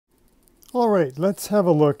All right, let's have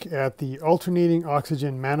a look at the alternating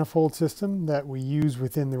oxygen manifold system that we use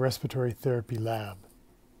within the respiratory therapy lab.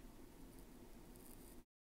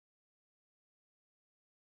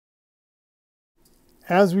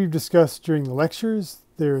 As we've discussed during the lectures,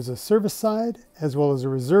 there is a service side as well as a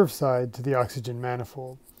reserve side to the oxygen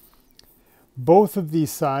manifold. Both of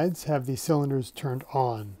these sides have the cylinders turned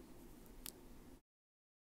on.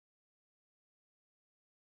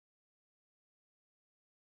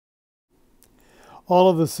 All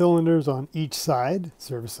of the cylinders on each side,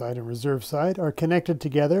 service side and reserve side, are connected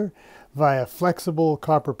together via flexible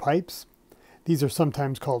copper pipes. These are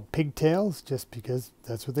sometimes called pigtails just because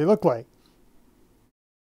that's what they look like.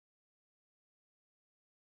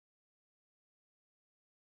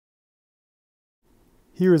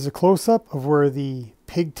 Here is a close-up of where the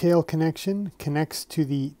pigtail connection connects to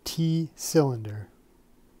the T cylinder.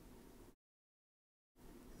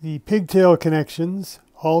 The pigtail connections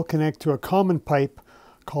all connect to a common pipe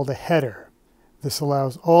called a header. This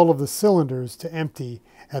allows all of the cylinders to empty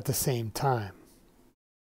at the same time.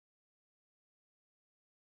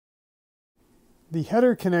 The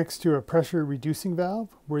header connects to a pressure reducing valve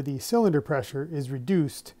where the cylinder pressure is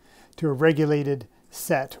reduced to a regulated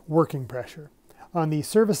set working pressure. On the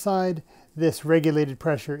service side, this regulated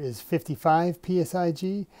pressure is 55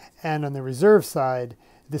 psig, and on the reserve side,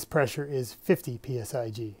 this pressure is 50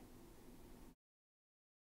 psig.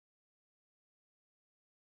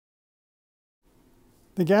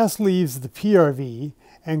 The gas leaves the PRV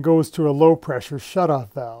and goes to a low-pressure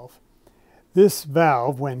shutoff valve. This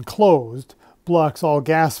valve, when closed, blocks all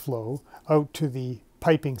gas flow out to the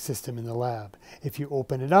piping system in the lab. If you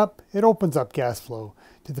open it opens up gas flow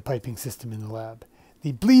to the piping system in the lab.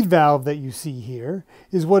 The bleed valve that you see here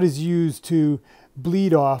is what is used to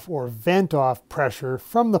bleed off or vent off pressure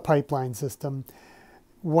from the pipeline system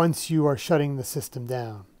once you are shutting the system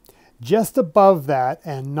down. Just above that,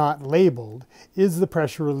 and not labeled, is the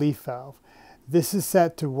pressure relief valve. This is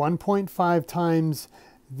set to 1.5 times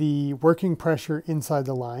the working pressure inside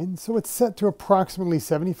the line, so it's set to approximately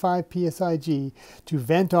 75 psig to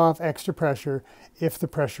vent off extra pressure if the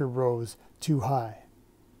pressure rose too high.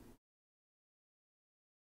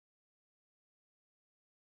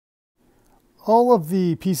 All of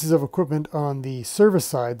the pieces of equipment on the service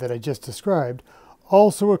side that I just described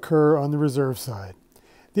also occur on the reserve side.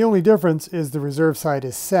 The only difference is the reserve side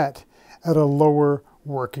is set at a lower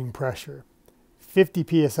working pressure. 50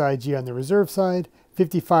 psig on the reserve side,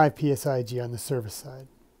 55 psig on the service side.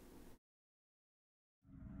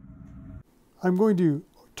 I'm going to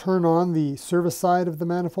turn on the service side of the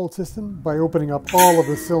manifold system by opening up all of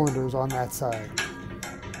the cylinders on that side.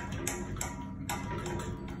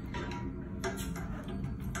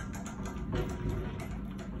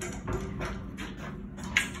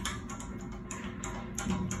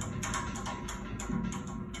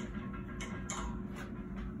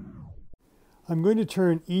 I'm going to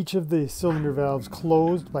turn each of the cylinder valves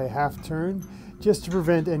closed by a half turn just to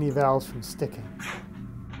prevent any valves from sticking.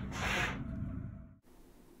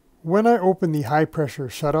 When I open the high pressure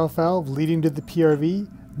shutoff valve leading to the PRV,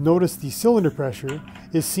 notice the cylinder pressure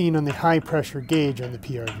is seen on the high pressure gauge on the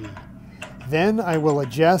PRV. Then I will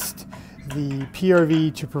adjust the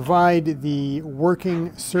PRV to provide the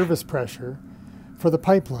working service pressure for the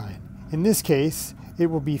pipeline. In this case, it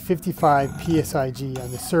will be 55 psig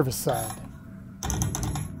on the service side.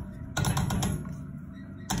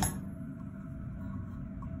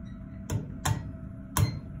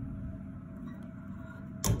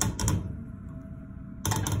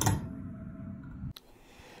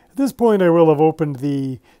 At this point I will have opened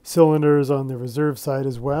the cylinders on the reserve side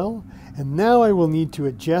as well, and now I will need to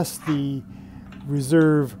adjust the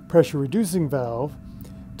reserve pressure reducing valve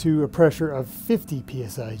to a pressure of 50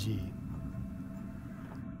 psig.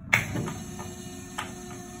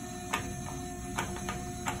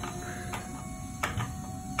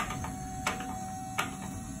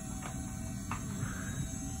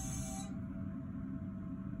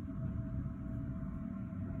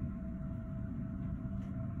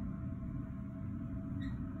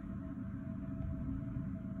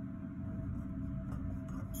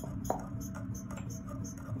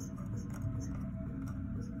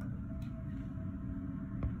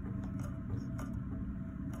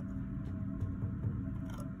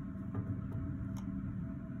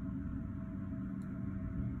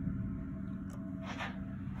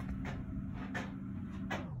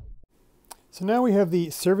 So now we have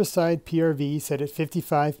the service side PRV set at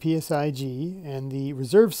 55 psig and the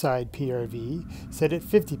reserve side PRV set at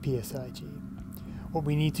 50 psig. What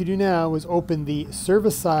we need to do now is open the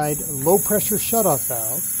service side low pressure shutoff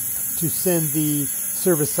valve to send the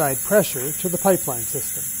service side pressure to the pipeline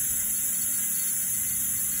system.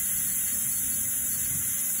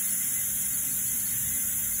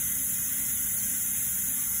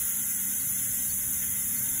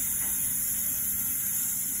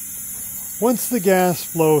 Once the gas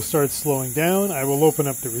flow starts slowing down, I will open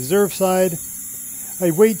up the reserve side. I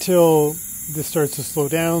wait till this starts to slow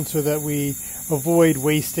down so that we avoid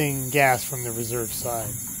wasting gas from the reserve side.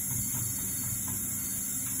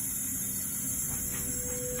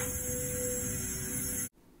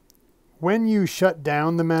 When you shut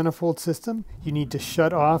down the manifold system, you need to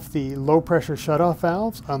shut off the low pressure shutoff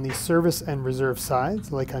valves on the service and reserve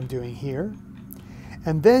sides, like I'm doing here.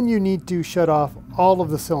 And then you need to shut off all of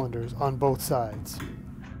the cylinders on both sides.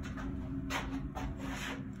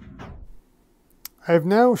 I have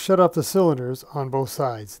now shut off the cylinders on both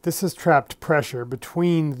sides. This has trapped pressure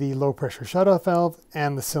between the low pressure shutoff valve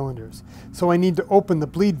and the cylinders. So I need to open the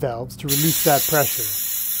bleed valves to release that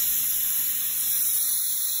pressure.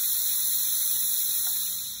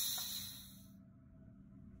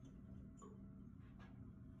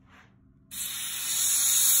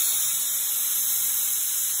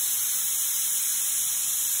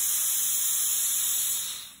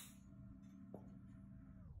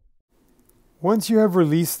 Once you have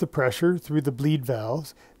released the pressure through the bleed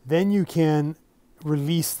valves, then you can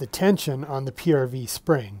release the tension on the PRV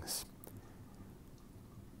springs.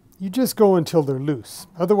 You just go until they're loose,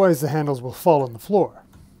 otherwise the handles will fall on the floor.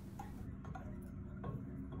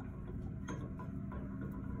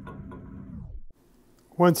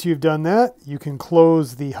 Once you've done that, you can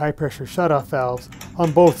close the high pressure shutoff valves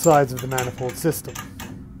on both sides of the manifold system.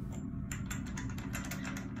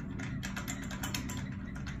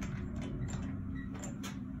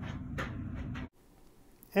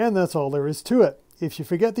 And that's all there is to it. If you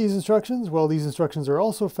forget these instructions, well, these instructions are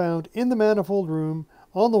also found in the manifold room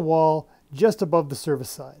on the wall just above the service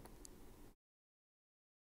side.